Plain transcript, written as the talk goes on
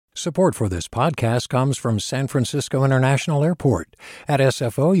Support for this podcast comes from San Francisco International Airport. At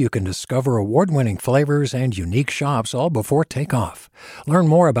SFO, you can discover award-winning flavors and unique shops all before takeoff. Learn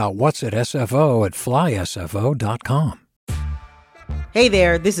more about what's at SFO at flysfo.com. Hey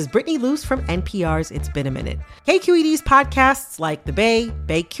there, this is Brittany Luce from NPR's It's Been a Minute. KQED's podcasts like The Bay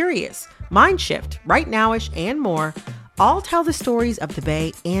Curious, Mindshift, Right Nowish, and more all tell the stories of the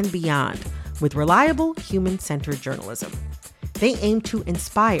Bay and beyond with reliable, human-centered journalism. They aim to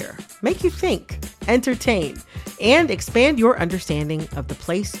inspire, make you think, entertain, and expand your understanding of the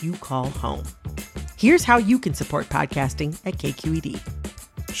place you call home. Here's how you can support podcasting at KQED.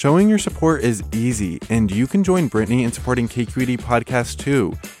 Showing your support is easy, and you can join Brittany in supporting KQED Podcast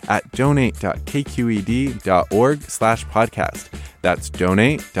too at donate.kqed.org/podcast. That's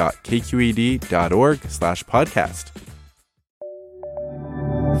donate.kqed.org/podcast.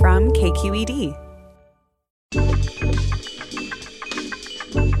 From KQED.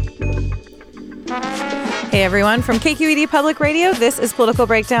 Hey everyone, from KQED Public Radio, this is Political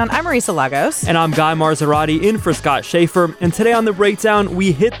Breakdown. I'm Marisa Lagos. And I'm Guy Marzorati in for Scott Schaefer. And today on The Breakdown,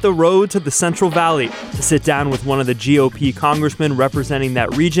 we hit the road to the Central Valley to sit down with one of the GOP congressmen representing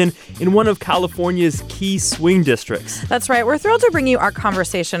that region in one of California's key swing districts. That's right. We're thrilled to bring you our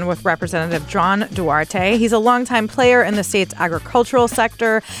conversation with Representative Duarte. He's a longtime player in the state's agricultural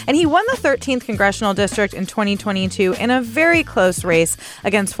sector, and he won the 13th Congressional District in 2022 in a very close race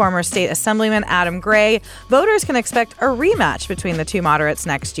against former state Assemblyman Adam Gray. Voters can expect a rematch between the two moderates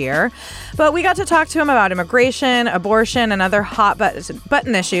next year. But we got to talk to him about immigration, abortion, and other hot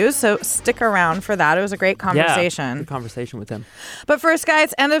button issues, so stick around for that. It was a great conversation. Yeah, good conversation with him. But first,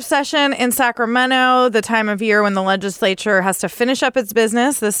 guys, end of session in Sacramento, the time of year when the legislature has to finish up its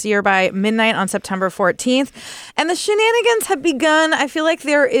business this year by midnight on September 14th. And the shenanigans have begun. I feel like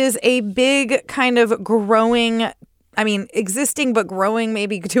there is a big kind of existing but growing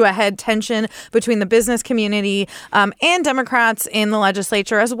maybe to a head tension between the business community and Democrats in the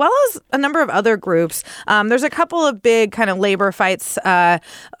legislature, as well as a number of other groups. There's a couple of big kind of labor fights, a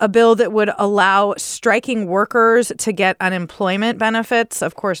bill that would allow striking workers to get unemployment benefits.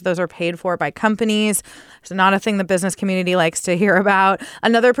 Of course, those are paid for by companies. It's not a thing the business community likes to hear about.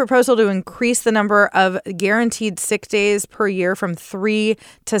 Another proposal to increase the number of guaranteed sick days per year from 3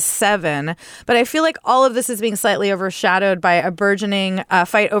 to 7. But I feel like all of this is being slightly overshadowed by a burgeoning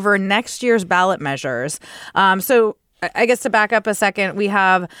fight over next year's ballot measures. So I guess to back up a second, we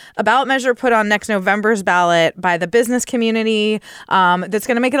have a ballot measure put on next November's ballot by the business community that's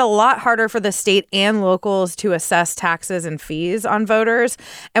going to make it a lot harder for the state and locals to assess taxes and fees on voters.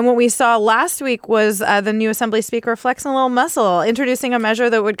 And what we saw last week was the new Assembly Speaker flexing a little muscle, introducing a measure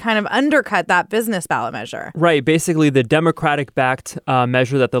that would kind of undercut that business ballot measure. Right. Basically, the Democratic-backed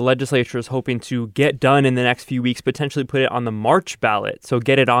measure that the legislature is hoping to get done in the next few weeks, potentially put it on the March ballot. So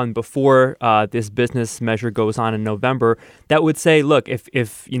get it on before this business measure goes on in November. That would say, look, if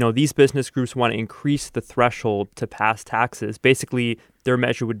these business groups want to increase the threshold to pass taxes, basically their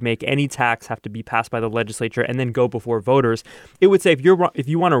measure would make any tax have to be passed by the legislature and then go before voters. It would say if you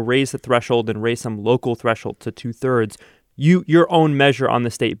want to raise the threshold and raise some local threshold to 2/3, your own measure on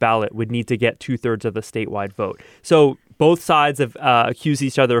the state ballot would need to get 2/3 of the statewide vote. So both sides have accused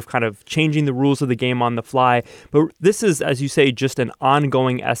each other of kind of changing the rules of the game on the fly. But this is, as you say, just an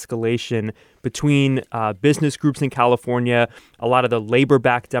ongoing escalation between business groups in California, a lot of the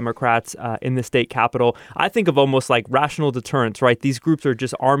labor-backed Democrats in the state capitol. I think of almost like rational deterrence, right? These groups are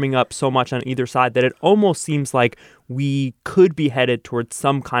just arming up so much on either side that it almost seems like we could be headed towards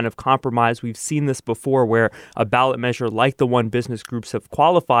some kind of compromise. We've seen this before where a ballot measure like the one business groups have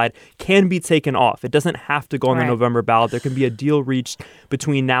qualified can be taken off. It doesn't have to go on the November ballot. There can be a deal reached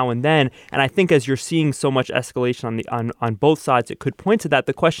between now and then. And I think as you're seeing so much escalation on both sides, it could point to that.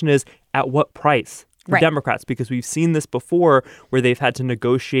 The question is, at what price for Democrats? Because we've seen this before where they've had to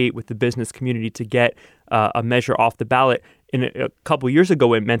negotiate with the business community to get a measure off the ballot. And a couple years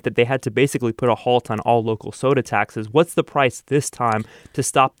ago, it meant that they had to basically put a halt on all local soda taxes. What's the price this time to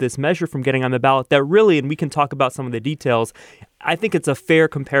stop this measure from getting on the ballot? That really, and we can talk about some of the details, I think it's a fair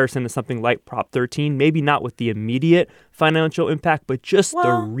comparison to something like Prop 13, maybe not with the immediate financial impact, but just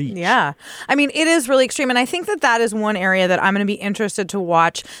the reach. Yeah. I mean, it is really extreme. And I think that is one area that I'm going to be interested to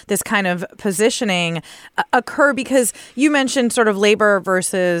watch this kind of positioning occur, because you mentioned sort of labor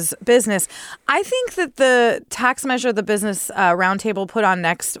versus business. I think that the tax measure the business roundtable put on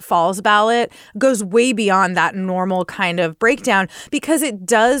next fall's ballot goes way beyond that normal kind of breakdown, because it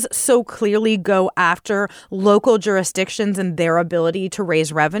does so clearly go after local jurisdictions and their their ability to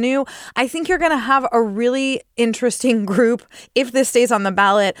raise revenue, I think you're going to have a really interesting group, if this stays on the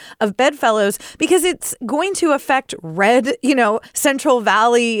ballot, of bedfellows, because it's going to affect red, Central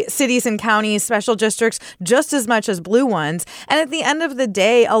Valley cities and counties, special districts, just as much as blue ones. And at the end of the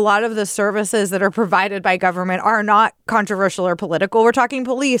day, a lot of the services that are provided by government are not controversial or political. We're talking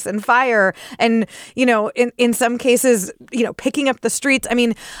police and fire and, in some cases, picking up the streets. I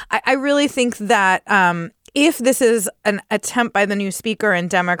mean, I really think that if this is an attempt by the new speaker and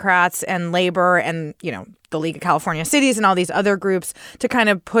Democrats and Labor and, the League of California Cities and all these other groups to kind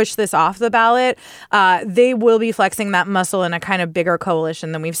of push this off the ballot, they will be flexing that muscle in a kind of bigger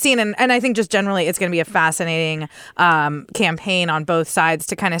coalition than we've seen. And I think just generally it's going to be a fascinating campaign on both sides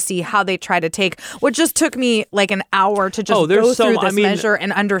to kind of see how they try to take what just took me like an hour to just go through this measure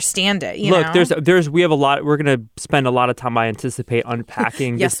and understand it. Look, we have a lot. We're going to spend a lot of time, I anticipate,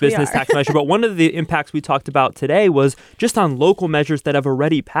 unpacking this business tax measure. But one of the impacts we talked about today was just on local measures that have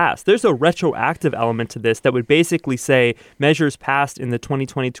already passed. There's a retroactive element to this that would basically say measures passed in the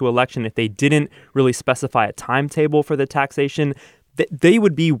 2022 election, if they didn't really specify a timetable for the taxation, they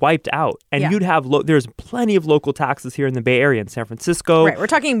would be wiped out. And you'd have, there's plenty of local taxes here in the Bay Area, in San Francisco. Right, we're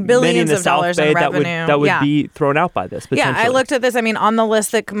talking billions of dollars in revenue. That would be thrown out by this, potentially. Yeah, I looked at this. I mean, on the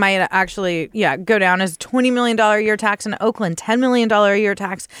list that might actually, go down is $20 million a year tax in Oakland, $10 million a year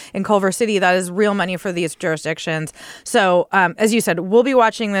tax in Culver City. That is real money for these jurisdictions. So, as you said, we'll be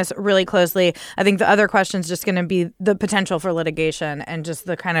watching this really closely. I think the other question is just going to be the potential for litigation and just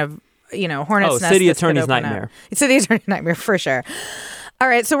the kind of hornet's nest. City attorney's nightmare. City attorney's nightmare, for sure. All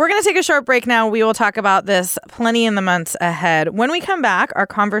right, so we're going to take a short break now. We will talk about this plenty in the months ahead. When we come back, our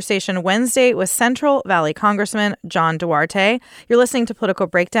conversation Wednesday with Central Valley Congressman John Duarte. You're listening to Political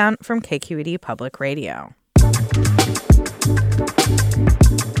Breakdown from KQED Public Radio.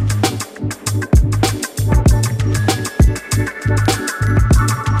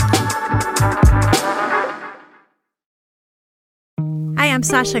 Hi, I'm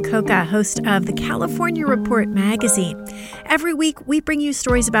Sasha Koka, host of the California Report magazine. Every week, we bring you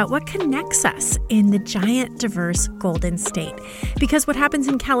stories about what connects us in the giant, diverse Golden State. Because what happens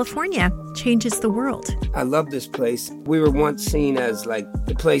in California changes the world. I love this place. We were once seen as like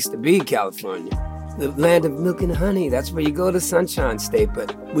the place to be, California. The land of milk and honey. That's where you go to Sunshine State.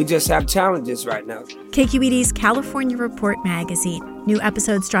 But we just have challenges right now. KQED's California Report magazine. New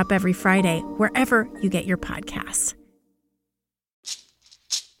episodes drop every Friday, wherever you get your podcasts.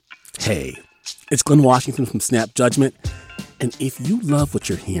 Hey, it's Glenn Washington from Snap Judgment. And if you love what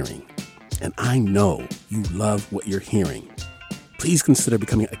you're hearing, and I know you love what you're hearing, please consider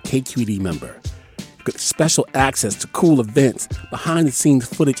becoming a KQED member. You get special access to cool events, behind-the-scenes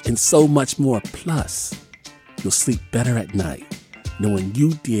footage, and so much more. Plus, you'll sleep better at night knowing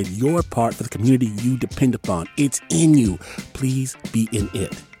you did your part for the community you depend upon. It's in you. Please be in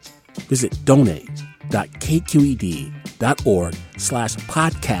it. Visit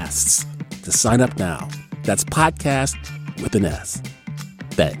donate.kqed.org/podcasts to sign up now. That's podcast with an S.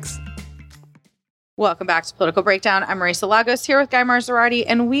 Thanks. Welcome back to Political Breakdown. I'm Marisa Lagos here with Guy Marzorati,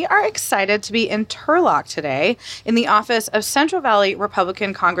 and we are excited to be in Turlock today in the office of Central Valley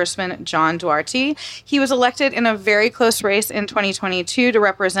Republican Congressman John Duarte. He was elected in a very close race in 2022 to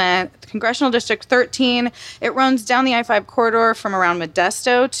represent Congressional District 13. It runs down the I-5 corridor from around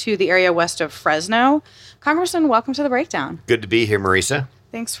Modesto to the area west of Fresno. Congressman, welcome to the Breakdown. Good to be here, Marisa.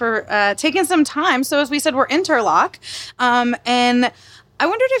 Thanks for taking some time. So as we said, we're in Turlock, and I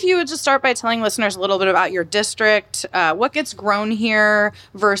wondered if you would just start by telling listeners a little bit about your district, what gets grown here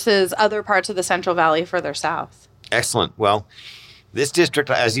versus other parts of the Central Valley further south. Excellent. Well, this district,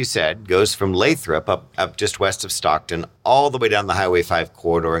 as you said, goes from Lathrop up just west of Stockton all the way down the Highway 5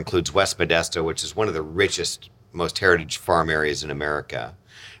 corridor, includes West Modesto, which is one of the richest, most heritage farm areas in America,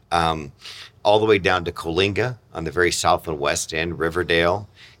 all the way down to Coalinga on the very south and west end, Riverdale.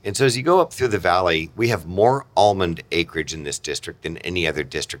 And so as you go up through the valley, we have more almond acreage in this district than any other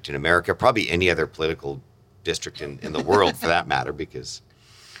district in America, probably any other political district in the world for that matter, because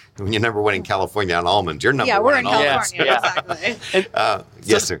when you're number one in California on almonds, you're number one in almonds. Yeah, we're in California, exactly.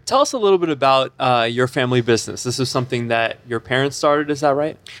 Yes, sir. Tell us a little bit about your family business. This is something that your parents started, is that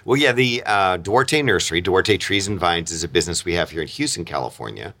right? Well, yeah, the Duarte Nursery, Duarte Trees and Vines, is a business we have here in Houston,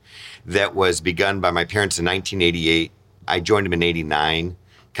 California, that was begun by my parents in 1988. I joined them in 89.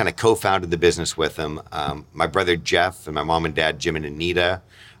 Kind of co-founded the business with them. My brother Jeff and my mom and dad, Jim and Anita,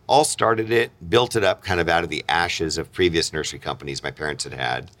 all started it, built it up kind of out of the ashes of previous nursery companies my parents had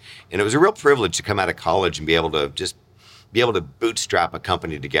had. And it was a real privilege to come out of college and be able to bootstrap a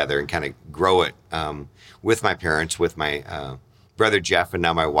company together and kind of grow it with my parents, with my brother Jeff and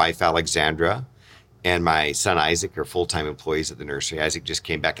now my wife Alexandra. and my son Isaac are full-time employees at the nursery. Isaac just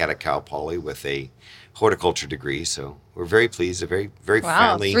came back out of Cal Poly with a horticulture degree, so we're very pleased. A very, very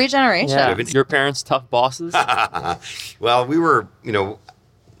family. 3 generations. Yeah. Your parents tough bosses? Well, we were,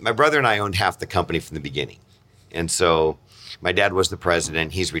 my brother and I owned half the company from the beginning, and so my dad was the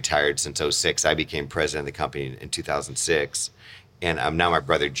president. He's retired since 2006. I became president of the company in 2006. And now my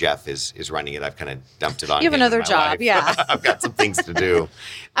brother Jeff is running it. I've kind of dumped it on him. You have another job, life. yeah. I've got some things to do.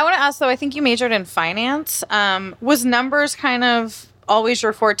 I want to ask, though, I think you majored in finance. Was numbers kind of always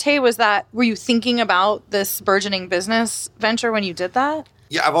your forte? Were you thinking about this burgeoning business venture when you did that?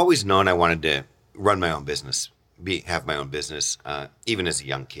 Yeah, I've always known I wanted to run my own business, have my own business, even as a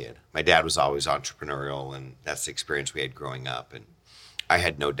young kid. My dad was always entrepreneurial, and that's the experience we had growing up. And I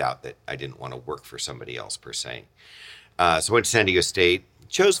had no doubt that I didn't want to work for somebody else per se. So I went to San Diego State,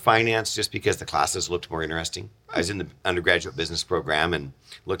 chose finance just because the classes looked more interesting. I was in the undergraduate business program and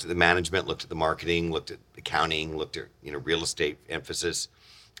looked at the management, looked at the marketing, looked at accounting, looked at real estate emphasis,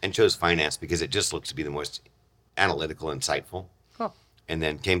 and chose finance because it just looked to be the most analytical, insightful. Cool. And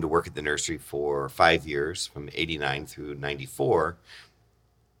then came to work at the nursery for 5 years, from 89 through 94,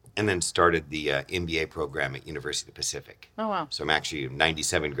 and then started the MBA program at University of the Pacific. Oh, wow. So I'm actually a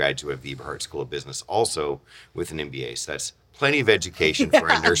 97 graduate of the Eberhart School of Business, also with an MBA. So that's plenty of education for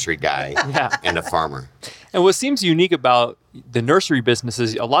a nursery guy and a farmer. And what seems unique about the nursery business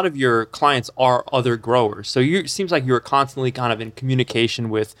is a lot of your clients are other growers. So it seems like you're constantly kind of in communication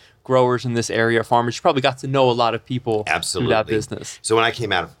with growers in this area, farmers. You probably got to know a lot of people through that business. So when I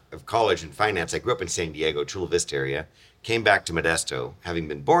came out of college in finance, I grew up in San Diego, Chula Vista area, came back to Modesto, having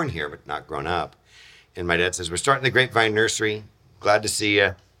been born here but not grown up. And my dad says, we're starting the Grapevine Nursery. Glad to see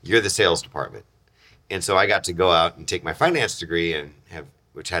you. You're the sales department. And so I got to go out and take my finance degree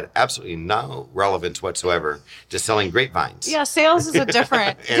which had absolutely no relevance whatsoever to selling grapevines. Yeah, sales is a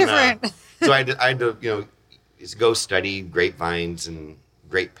different. So I had to, go study grapevines and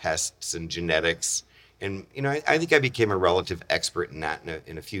grape pests and genetics. And, I think I became a relative expert in that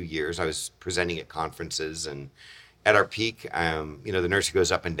in a few years. I was presenting at conferences, and at our peak, the nursery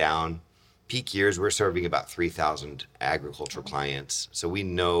goes up and down. Peak years, we're serving about 3,000 agricultural clients. So we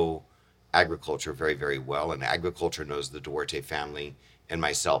know agriculture very, very well, and agriculture knows the Duarte family and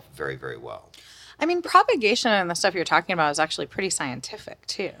myself very, very well. I mean, propagation and the stuff you're talking about is actually pretty scientific,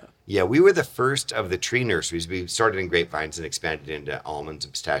 too. Yeah, we were the first of the tree nurseries. We started in grapevines and expanded into almonds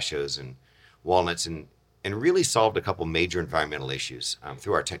and pistachios and walnuts, and really solved a couple major environmental issues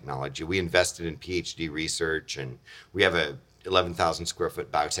through our technology. We invested in PhD research, and we have a 11,000 square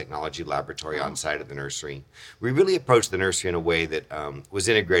foot biotechnology laboratory on site at the nursery. We really approached the nursery in a way that was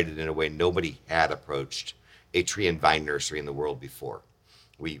integrated in a way nobody had approached a tree and vine nursery in the world before.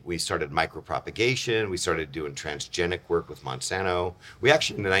 We started micropropagation. We started doing transgenic work with Monsanto. We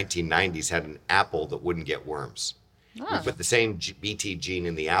actually, in the 1990s, had an apple that wouldn't get worms. We put the same BT gene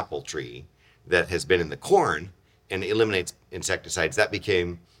in the apple tree that has been in the corn and eliminates insecticides. That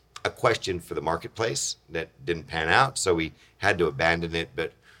became a question for the marketplace that didn't pan out, so we had to abandon it.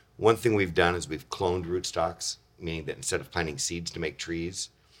 But one thing we've done is we've cloned rootstocks, meaning that instead of planting seeds to make trees,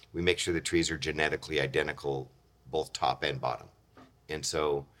 we make sure the trees are genetically identical, both top and bottom. And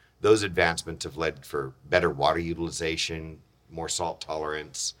so those advancements have led for better water utilization, more salt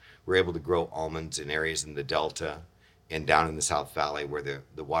tolerance. We're able to grow almonds in areas in the Delta and down in the South Valley where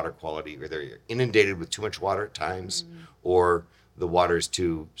the water quality, or they're inundated with too much water at times, or the water is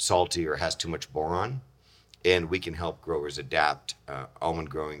too salty or has too much boron. And we can help growers adapt almond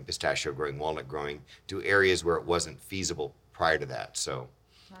growing, pistachio growing, walnut growing to areas where it wasn't feasible prior to that. So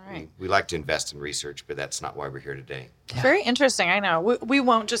we like to invest in research, but that's not why we're here today. Very interesting. I know. We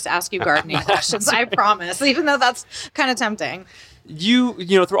won't just ask you gardening questions, I promise, even though that's kind of tempting.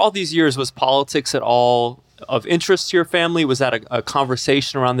 You through all these years, was politics at all of interest to your family? Was that a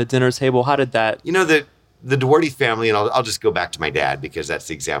conversation around the dinner table? How did that? The Duarte family, and I'll just go back to my dad because that's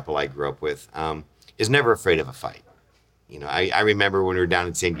the example I grew up with, is never afraid of a fight. I remember when we were down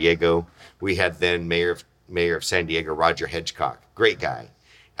in San Diego, we had then Mayor of San Diego, Roger Hedgecock, great guy,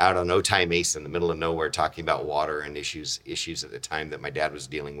 out on Otay Mesa in the middle of nowhere talking about water and issues at the time that my dad was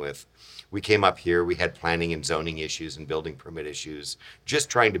dealing with. We came up here, we had planning and zoning issues and building permit issues, just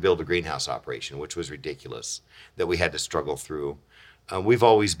trying to build a greenhouse operation, which was ridiculous, that we had to struggle through. We've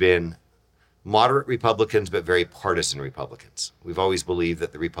always been moderate Republicans, but very partisan Republicans. We've always believed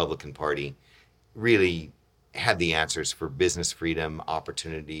that the Republican Party really had the answers for business freedom,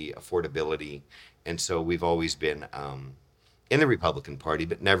 opportunity, affordability. And so we've always been in the Republican Party,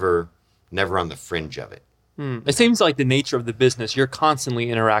 but never on the fringe of it. It seems like the nature of the business, you're constantly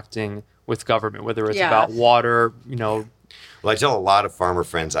interacting with government, whether it's about water, Well, I tell a lot of farmer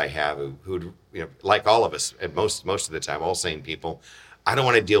friends I have who like all of us, and most of the time, all sane people, I don't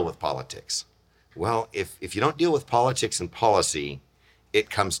want to deal with politics. Well, if you don't deal with politics and policy, it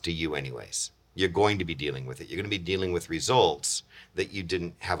comes to you anyways. You're going to be dealing with it. You're going to be dealing with results that you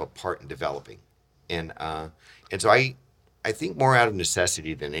didn't have a part in developing. And so I think more out of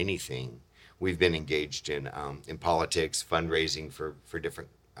necessity than anything, we've been engaged in politics, fundraising for different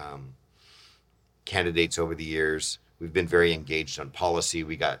candidates over the years. We've been very engaged on policy.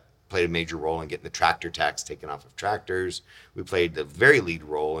 We played a major role in getting the tractor tax taken off of tractors. We played the very lead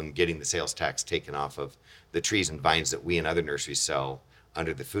role in getting the sales tax taken off of the trees and vines that we and other nurseries sell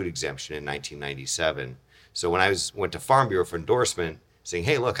under the food exemption in 1997. So when I went to Farm Bureau for endorsement, saying,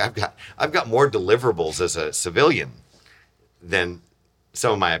 "Hey, look, I've got more deliverables as a civilian than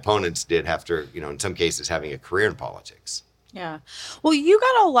some of my opponents did after, in some cases, having a career in politics." Yeah. Well, you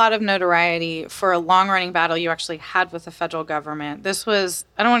got a lot of notoriety for a long-running battle you actually had with the federal government. This was,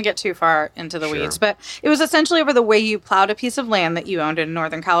 I don't want to get too far into the weeds, but it was essentially over the way you plowed a piece of land that you owned in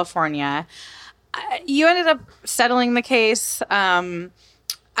Northern California. You ended up settling the case. I'm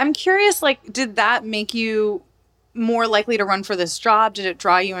curious, did that make you more likely to run for this job? Did it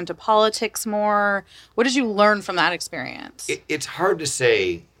draw you into politics more? What did you learn from that experience? It's hard to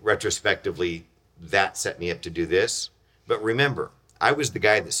say retrospectively that set me up to do this. But remember, I was the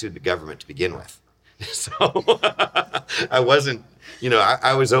guy that sued the government to begin with. So I wasn't,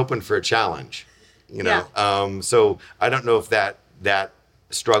 I was open for a challenge, so I don't know if that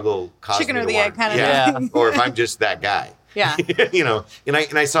struggle caused chicken me or to the egg kind of thing. or if I'm just that guy. Yeah.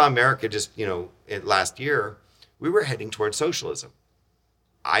 And I saw America just, last year, we were heading towards socialism.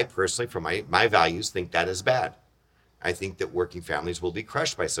 I personally, from my values, think that is bad. I think that working families will be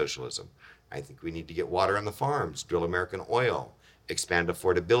crushed by socialism. I think we need to get water on the farms, drill American oil, expand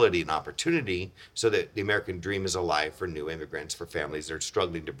affordability and opportunity so that the American dream is alive for new immigrants, for families that are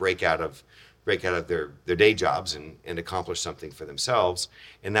struggling to break out of their day jobs and accomplish something for themselves.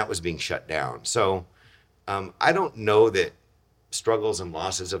 And that was being shut down. So I don't know that struggles and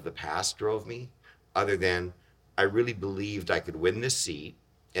losses of the past drove me, other than I really believed I could win this seat,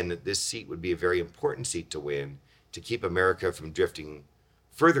 and that this seat would be a very important seat to win to keep America from drifting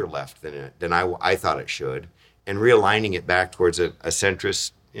further left than I thought it should, and realigning it back towards a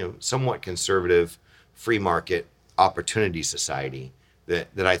centrist, somewhat conservative, free market opportunity society that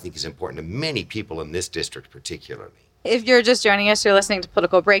I think is important to many people in this district particularly. If you're just joining us, you're listening to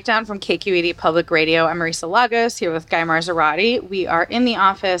Political Breakdown from KQED Public Radio. I'm Marisa Lagos here with Guy Marzorati. We are in the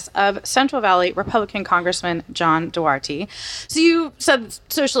office of Central Valley Republican Congressman John Duarte. So you said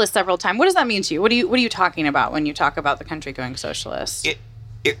socialist several times. What does that mean to you? What are you talking about when you talk about the country going socialist?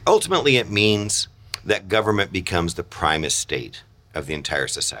 Ultimately, it means that government becomes the prime estate of the entire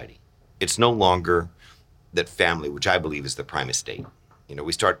society. It's no longer that family, which I believe is the prime estate.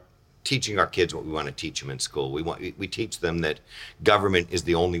 We start teaching our kids what we want to teach them in school. We teach them that government is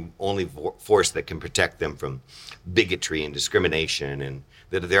the only force that can protect them from bigotry and discrimination, and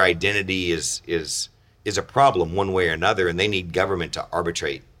that their identity is a problem one way or another, and they need government to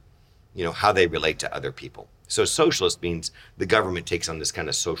arbitrate, how they relate to other people. So socialist means the government takes on this kind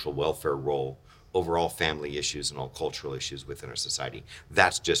of social welfare role over all family issues and all cultural issues within our society.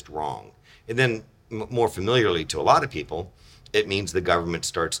 That's just wrong. And then more familiarly to a lot of people, it means the government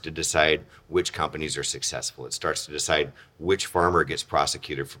starts to decide which companies are successful. It starts to decide which farmer gets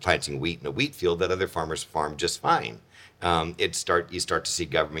prosecuted for planting wheat in a wheat field that other farmers farm just fine. You start to see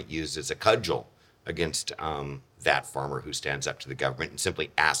government used as a cudgel against that farmer who stands up to the government and simply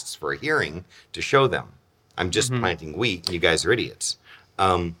asks for a hearing to show them, I'm just planting wheat and you guys are idiots.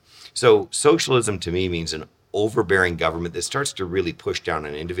 So socialism to me means an overbearing government that starts to really push down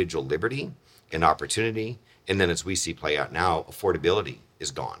on individual liberty and opportunity. And then as we see play out now, affordability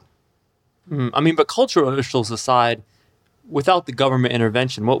is gone. But cultural issues aside, without the government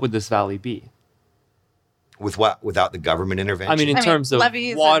intervention, what would this valley be? With what? Without the government intervention? In terms of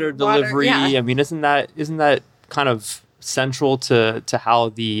water delivery, isn't that kind of central to how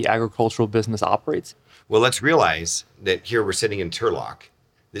the agricultural business operates? Well, let's realize that here we're sitting in Turlock.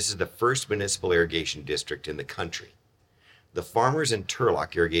 This is the first municipal irrigation district in the country. The farmers in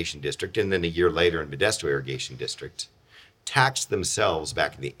Turlock Irrigation District, and then a year later in Modesto Irrigation District, taxed themselves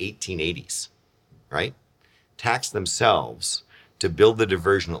back in the 1880s, right? Taxed themselves to build the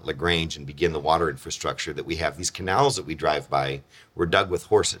diversion at LaGrange and begin the water infrastructure that we have. These canals that we drive by were dug with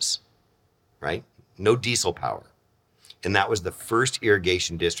horses, right? No diesel power. And that was the first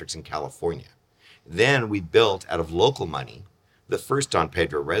irrigation districts in California. Then we built, out of local money, the first Don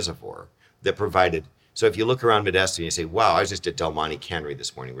Pedro Reservoir that provided So if you look around Modesto and you say, wow, I was just at Del Monte Cannery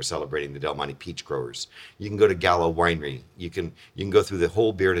this morning. We're celebrating the Del Monte peach growers. You can go to Gallo Winery. You can go through the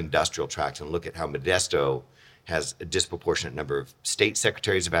whole Beard Industrial Tract and look at how Modesto has a disproportionate number of state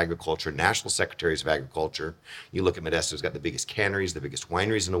secretaries of agriculture, national secretaries of agriculture. You look at Modesto's got the biggest canneries, the biggest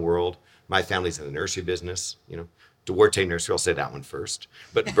wineries in the world. My family's in the nursery business, Duarte Nursery, I'll say that one first.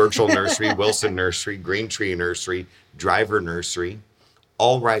 But Birchall Nursery, Wilson Nursery, Green Tree Nursery, Driver Nursery,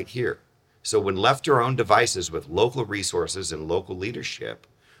 all right here. So when left to our own devices with local resources and local leadership,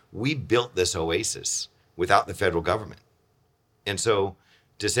 we built this oasis without the federal government. And so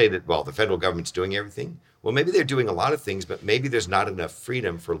to say that, well, the federal government's doing everything, well, maybe they're doing a lot of things, but maybe there's not enough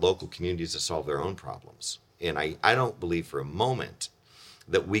freedom for local communities to solve their own problems. And I don't believe for a moment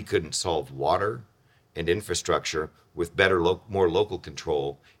that we couldn't solve water and infrastructure with better, more local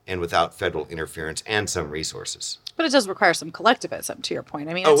control and without federal interference and some resources. But it does require some collectivism, to your point.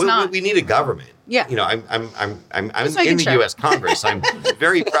 I mean, we need a government. Yeah. I'm in the U.S. Congress. I'm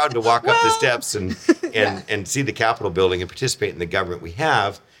very proud to walk up the steps and see the Capitol building and participate in the government we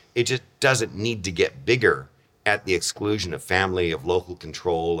have. It just doesn't need to get bigger at the exclusion of family, of local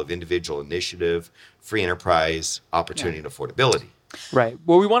control, of individual initiative, free enterprise, opportunity, and affordability. Right.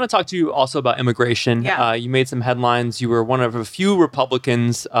 Well, we want to talk to you also about immigration. Yeah. You made some headlines. You were one of a few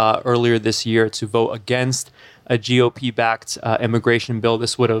Republicans earlier this year to vote against a GOP-backed immigration bill.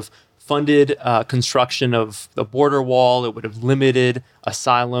 This would have funded construction of the border wall. It would have limited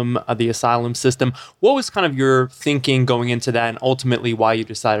the asylum system. What was kind of your thinking going into that, and ultimately why you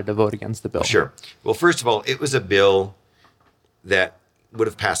decided to vote against the bill? Sure. Well, first of all, it was a bill that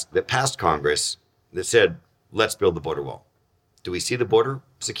passed Congress that said, let's build the border wall. Do we see the border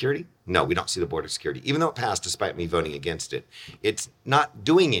security? No, we don't see the border security, even though it passed despite me voting against it. It's not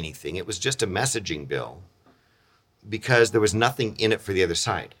doing anything. It was just a messaging bill because there was nothing in it for the other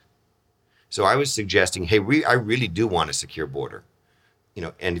side. So I was suggesting, hey, I really do want a secure border.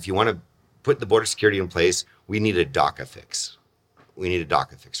 And if you want to put the border security in place, we need a DACA fix. We need a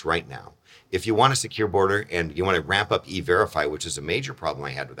DACA fix right now. If you want a secure border and you want to ramp up E-Verify, which is a major problem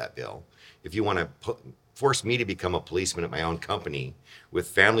I had with that bill, if you want to force me to become a policeman at my own company with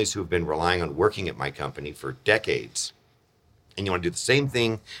families who have been relying on working at my company for decades, and you want to do the same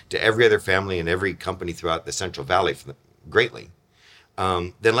thing to every other family and every company throughout the Central Valley greatly,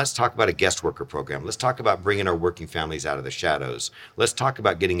 then let's talk about a guest worker program. Let's talk about bringing our working families out of the shadows. Let's talk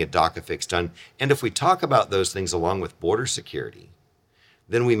about getting a DACA fix done. And if we talk about those things along with border security,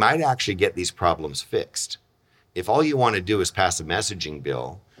 then we might actually get these problems fixed. If all you want to do is pass a messaging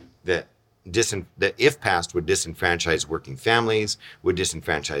bill that if passed would disenfranchise working families, would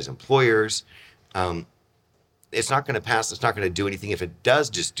disenfranchise employers, it's not going to pass. It's not going to do anything if it does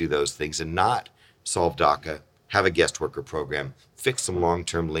just do those things and not solve DACA, have a guest worker program, fix some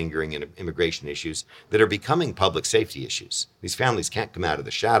long-term lingering immigration issues that are becoming public safety issues. These families can't come out of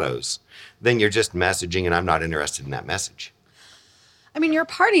the shadows. Then you're just messaging, and I'm not interested in that message. I mean, your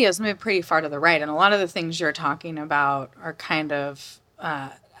party has moved pretty far to the right, and a lot of the things you're talking about are kind of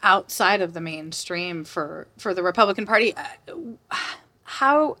outside of the mainstream for the Republican Party.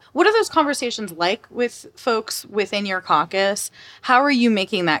 What are those conversations like with folks within your caucus? How are you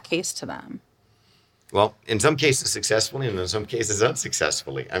making that case to them? Well, in some cases successfully, and in some cases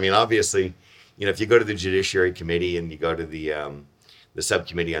unsuccessfully. I mean, obviously, if you go to the Judiciary Committee and you go to the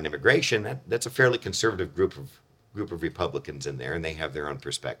Subcommittee on Immigration, that's a fairly conservative group of Republicans in there, and they have their own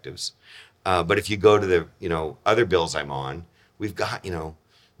perspectives. But if you go to the other bills I'm on, we've got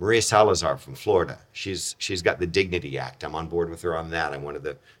Maria Salazar from Florida. She's got the Dignity Act. I'm on board with her on that. I'm one of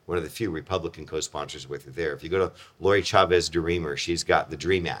the few Republican co-sponsors with her there. If you go to Lori Chavez DeRemer, she's got the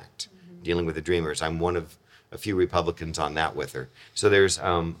Dream Act, dealing with the Dreamers. I'm one of a few Republicans on that with her. So there's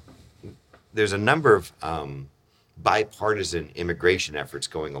a number of bipartisan immigration efforts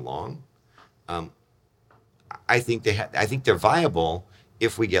going along. I think they're viable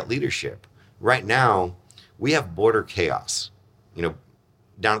if we get leadership. Right now, we have border chaos.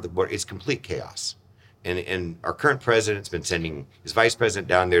 Down at the border, it's complete chaos. And our current president's been sending his vice president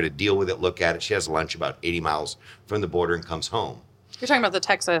down there to deal with it, look at it. She has lunch about 80 miles from the border and comes home. You're talking about the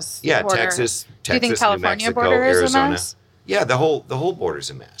Texas border. Yeah, Texas, Do you think California New Mexico, border is Arizona. a mess? Yeah, the whole border's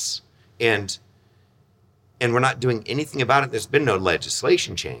a mess. And we're not doing anything about it. There's been no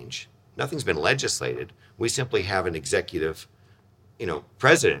legislation change. Nothing's been legislated. We simply have an executive,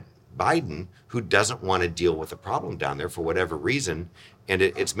 President Biden, who doesn't want to deal with the problem down there for whatever reason, and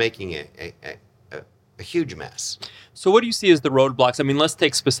it's making a huge mess. So what do you see as the roadblocks? I mean, let's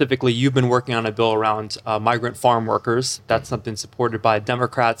take specifically, you've been working on a bill around migrant farm workers. That's something supported by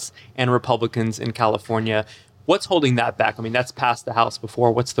Democrats and Republicans in California. What's holding that back? I mean, that's passed the House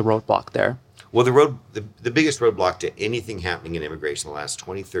before. What's the roadblock there? Well, the biggest roadblock to anything happening in immigration in the last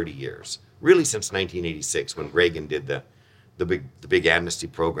 20, 30 years, really since 1986 when Reagan did the big amnesty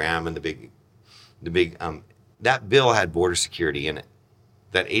program and that bill had border security in it.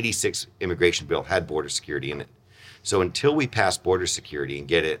 That 86 immigration bill had border security in it. So until we pass border security and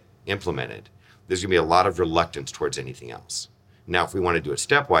get it implemented, there's going to be a lot of reluctance towards anything else. Now, if we want to do it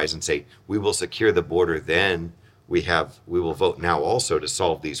stepwise and say we will secure the border, then we will vote now also to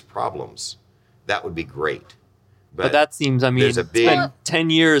solve these problems. That would be great. But that seems, it's been 10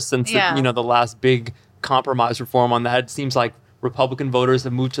 years since the last big compromise reform on that. It seems like Republican voters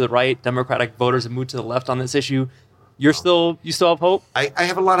have moved to the right, Democratic voters have moved to the left on this issue. You still have hope? I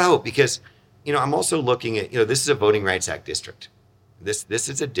have a lot of hope because, I'm also looking at, this is a Voting Rights Act district. This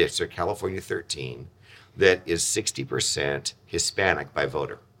is a district, California 13, that is 60% Hispanic by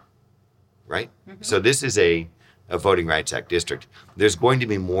voter, right? Mm-hmm. So this is a Voting Rights Act district. There's going to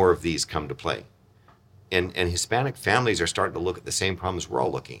be more of these come to play. And Hispanic families are starting to look at the same problems we're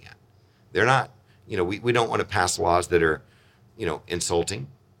all looking at. They're not, we don't want to pass laws that are, insulting,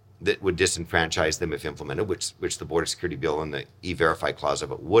 that would disenfranchise them if implemented, which the border security bill and the E-Verify clause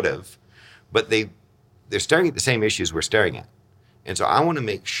of it would have. But they're staring at the same issues we're staring at. And so I want to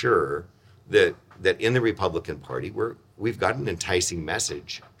make sure that in the Republican Party, we've got an enticing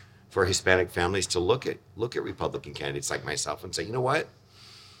message for Hispanic families to look at Republican candidates like myself and say, you know what?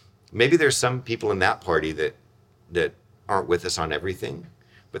 Maybe there's some people in that party that aren't with us on everything,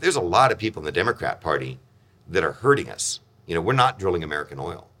 but there's a lot of people in the Democrat Party that are hurting us. We're not drilling American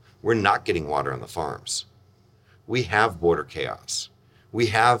oil. We're not getting water on the farms. We have border chaos. We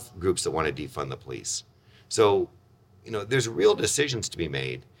have groups that want to defund the police. So, there's real decisions to be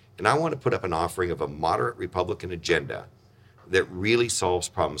made. And I want to put up an offering of a moderate Republican agenda that really solves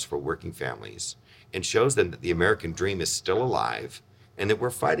problems for working families and shows them that the American dream is still alive and that we're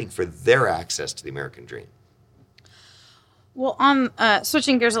fighting for their access to the American dream. Well, on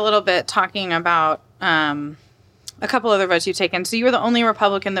switching gears a little bit, talking about a couple other votes you've taken. So you were the only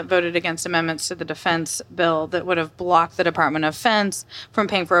Republican that voted against amendments to the defense bill that would have blocked the Department of Defense from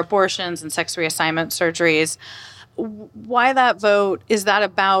paying for abortions and sex reassignment surgeries. Why that vote? Is that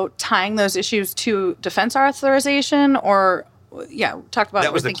about tying those issues to defense authorization or, talk about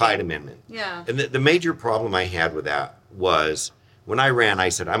that was the Clyde Amendment. Yeah. And the major problem I had with that was when I ran, I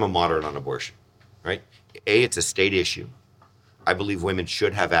said, I'm a moderate on abortion, right? It's a state issue. I believe women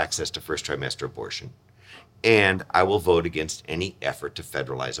should have access to first trimester abortion. And I will vote against any effort to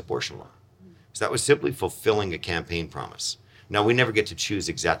federalize abortion law. So that was simply fulfilling a campaign promise. Now, we never get to choose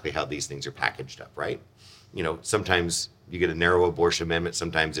exactly how these things are packaged up, right? Sometimes you get a narrow abortion amendment.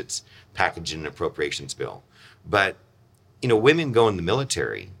 Sometimes it's packaged in an appropriations bill. But, women go in the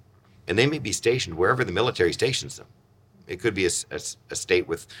military, and they may be stationed wherever the military stations them. It could be a state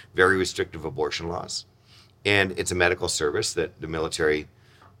with very restrictive abortion laws. And it's a medical service that the military,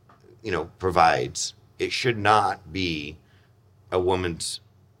 provides. It should not be a woman's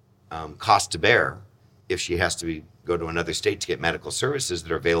cost to bear if she has to go to another state to get medical services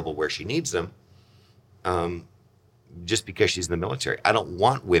that are available where she needs them, just because she's in the military. I don't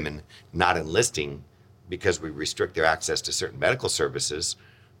want women not enlisting because we restrict their access to certain medical services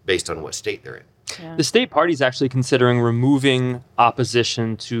based on what state they're in. Yeah. The state party is actually considering removing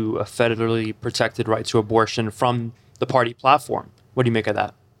opposition to a federally protected right to abortion from the party platform. What do you make of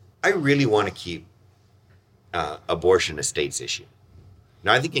that? I really want to keep abortion a state's issue.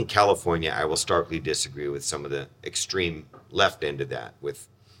 Now, I think in California, I will starkly disagree with some of the extreme left end of that with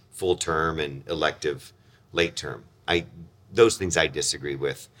full term and elective late term. Those things I disagree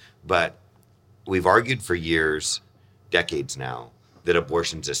with. But we've argued for years, decades now, that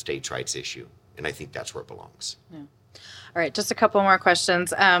abortion's a states' rights issue. And I think that's where it belongs. Yeah. All right, just a couple more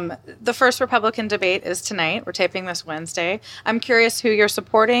questions. The first Republican debate is tonight. We're taping this Wednesday. I'm curious who you're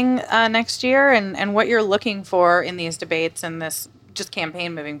supporting next year and what you're looking for in these debates and this just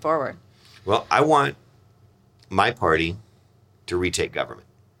campaign moving forward. Well, I want my party to retake government.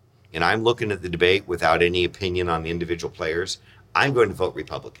 And I'm looking at the debate without any opinion on the individual players. I'm going to vote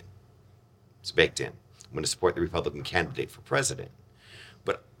Republican. It's baked in. I'm going to support the Republican candidate for president.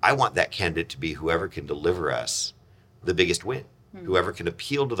 But I want that candidate to be whoever can deliver us the biggest win, whoever can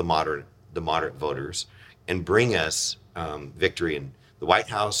appeal to the moderate voters and bring us victory in the White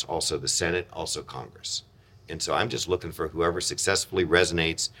House, also the Senate, also Congress. And so I'm just looking for whoever successfully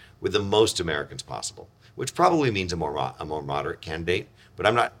resonates with the most Americans possible, which probably means a more moderate candidate. But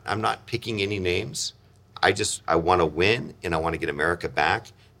I'm not picking any names. I want to win, and I want to get America back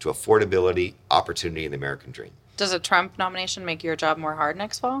to affordability, opportunity, and the American dream. Does a Trump nomination make your job more hard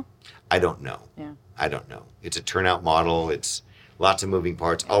next fall? I don't know. Yeah. I don't know. It's a turnout model. It's lots of moving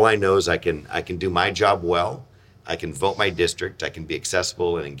parts. All I know is I can do my job well. I can vote my district. I can be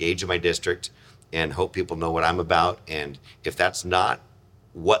accessible and engage in my district and hope people know what I'm about. And if that's not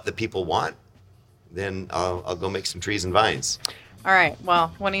what the people want, then I'll go make some trees and vines. All right.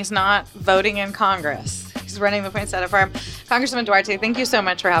 Well, when he's not voting in Congress, he's running the Poinsettia Farm. Congressman Duarte, thank you so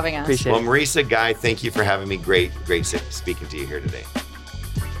much for having us. Appreciate it. Marisa, Guy, thank you for having me. Great speaking to you here today.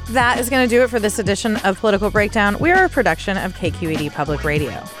 That is going to do it for this edition of Political Breakdown. We are a production of KQED Public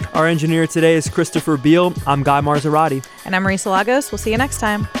Radio. Our engineer today is Christopher Beal. I'm Guy Marzorati. And I'm Marisa Lagos. We'll see you next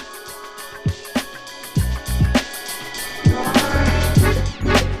time.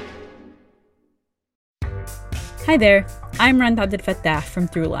 Hi there, I'm Randa Abdel-Fattah from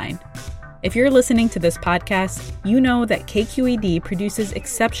Throughline. If you're listening to this podcast, you know that KQED produces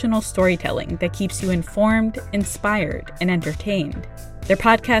exceptional storytelling that keeps you informed, inspired, and entertained. Their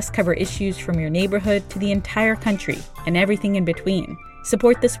podcasts cover issues from your neighborhood to the entire country and everything in between.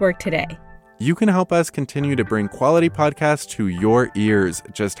 Support this work today. You can help us continue to bring quality podcasts to your ears.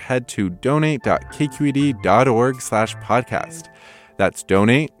 Just head to donate.kqed.org/podcast. That's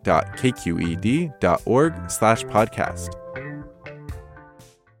donate.kqed.org/podcast.